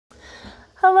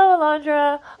Hello,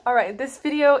 Alondra. All right, this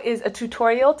video is a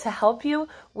tutorial to help you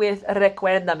with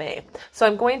Recuérdame. So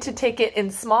I'm going to take it in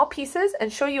small pieces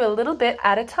and show you a little bit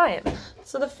at a time.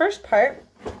 So the first part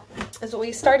is what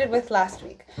we started with last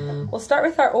week. We'll start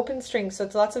with our open string, so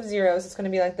it's lots of zeros. It's going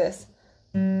to be like this.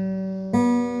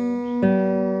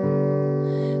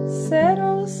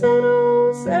 Cero,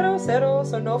 cero, cero, cero.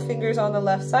 So no fingers on the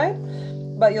left side,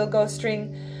 but you'll go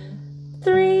string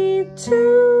 3,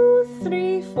 2,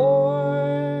 3, 4,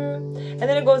 and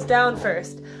then it goes down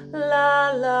first. La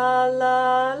la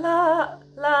la la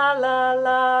la la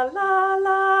la la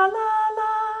la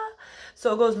la.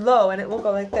 So it goes low, and it will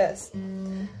go like this.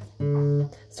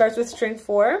 Starts with string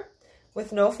 4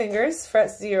 with no fingers, fret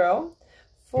 0,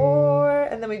 4,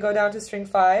 and then we go down to string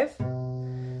 5,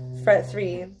 fret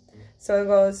 3. So it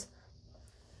goes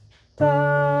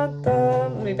da da.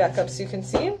 Let me back up so you can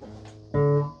see.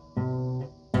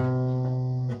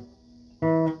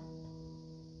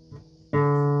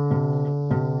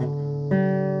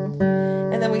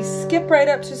 And then we skip right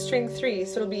up to string 3.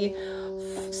 So it'll be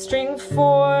string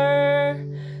 4,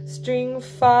 string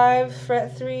 5,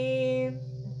 fret 3,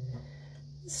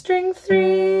 string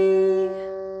 3.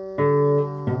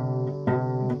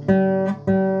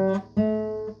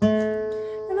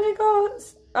 And then we go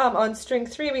on string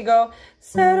 3 we go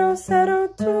 0, 0,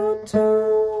 2, 2.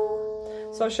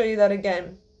 So I'll show you that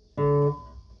again.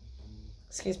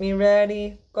 Excuse me,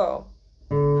 ready, go.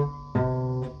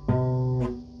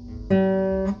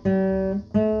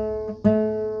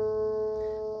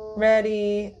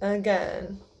 Ready,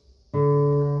 again.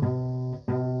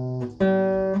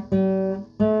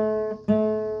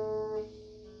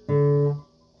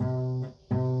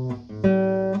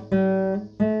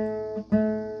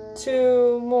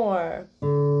 Two more.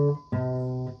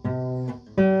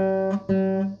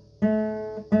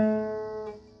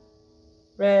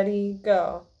 Ready,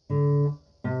 go.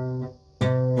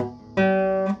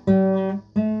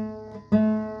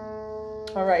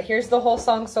 All right, here's the whole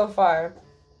song so far.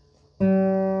 And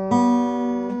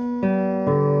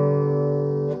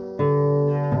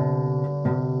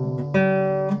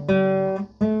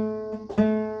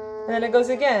then it goes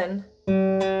again.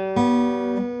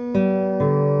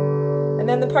 And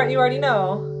then the part you already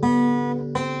know.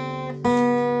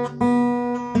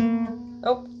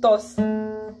 Oh, dos.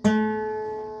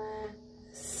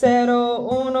 0,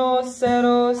 1,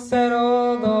 0,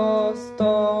 0, 2,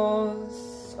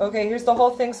 2. Okay, here's the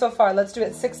whole thing so far. Let's do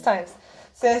it 6 times.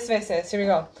 6 veces. Here we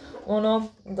go. 1,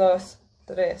 2,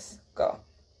 3, go.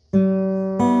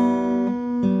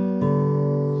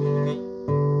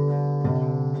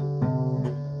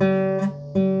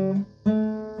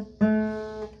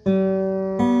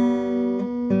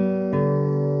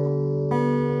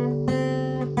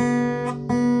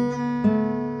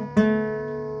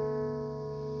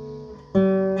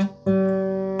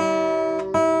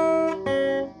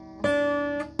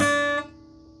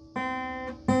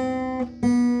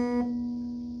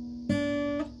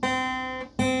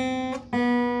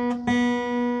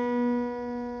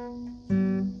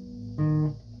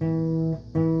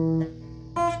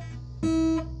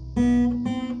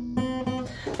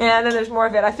 And then there's more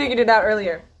of it. I figured it out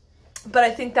earlier, but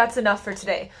I think that's enough for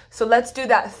today. So let's do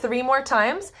that 3 more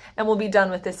times and we'll be done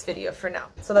with this video for now.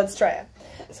 So let's try it.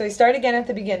 So we start again at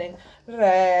the beginning.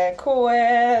 Recuérdame.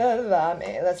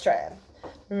 Let's try it.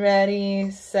 Ready,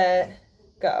 set,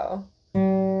 go.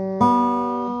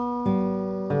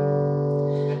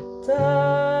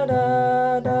 Da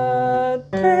da da,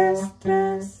 tres,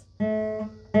 tres.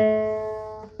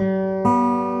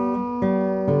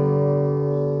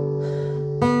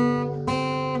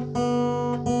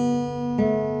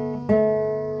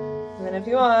 If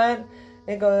you want,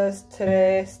 it goes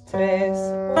 3, 3,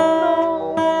 1,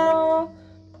 1,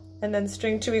 and then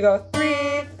string 2 we go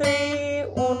 3, 3,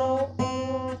 1.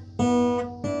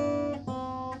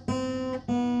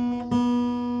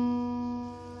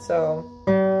 So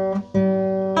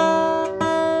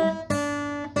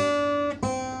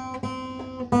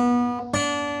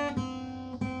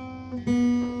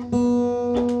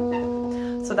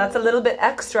that's a little bit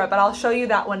extra, but I'll show you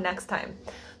that one next time.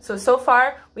 So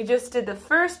far, we just did the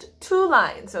first 2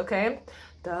 lines, okay?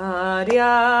 Da,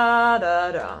 da,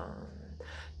 da, da.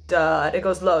 Da, it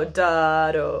goes low.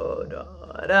 Da, do, da,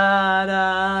 da,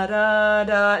 da, da,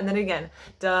 da. And then again.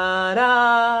 Da,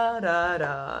 da, da,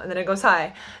 da. And then it goes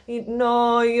high.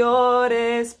 No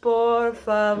llores, por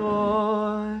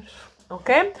favor.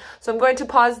 Okay, so I'm going to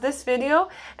pause this video,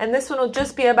 and this one will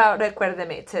just be about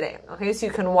Recuérdame today. Okay, so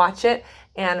you can watch it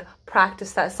and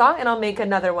practice that song, and I'll make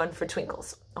another one for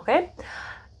Twinkles. Okay,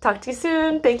 talk to you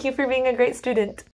soon. Thank you for being a great student.